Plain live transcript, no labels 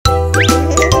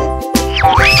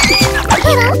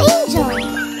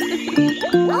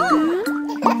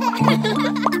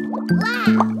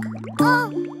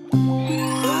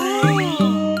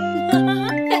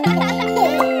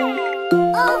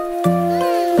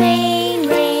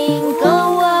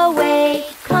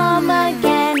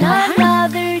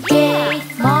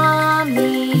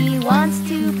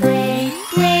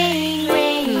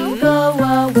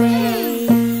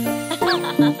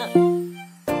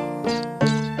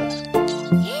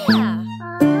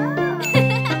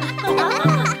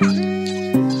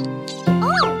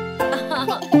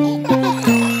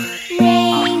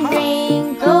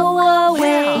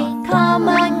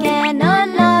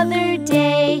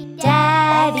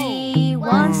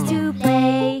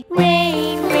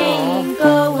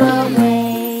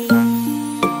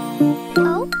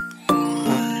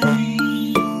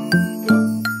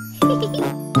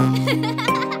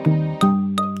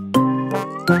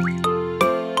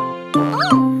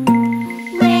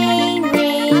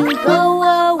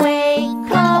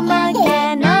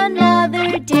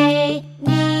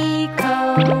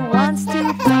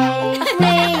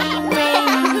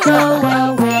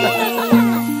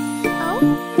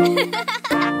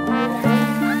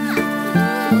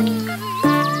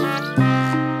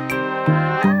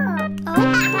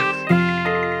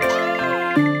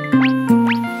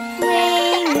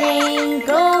Rain, rain,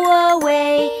 go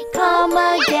away. Come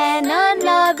again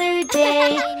another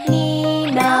day.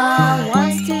 Nina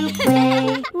wants to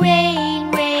play.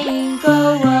 Rain, rain,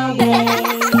 go away.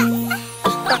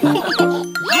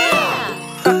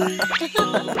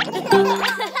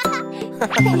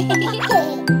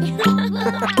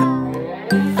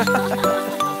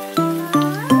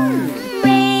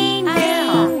 Rain,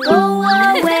 rain, go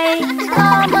away.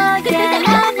 Come again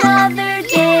another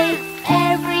day.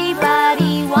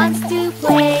 Everybody wants to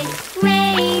play.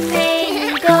 Rain,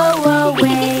 rain, go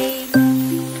away.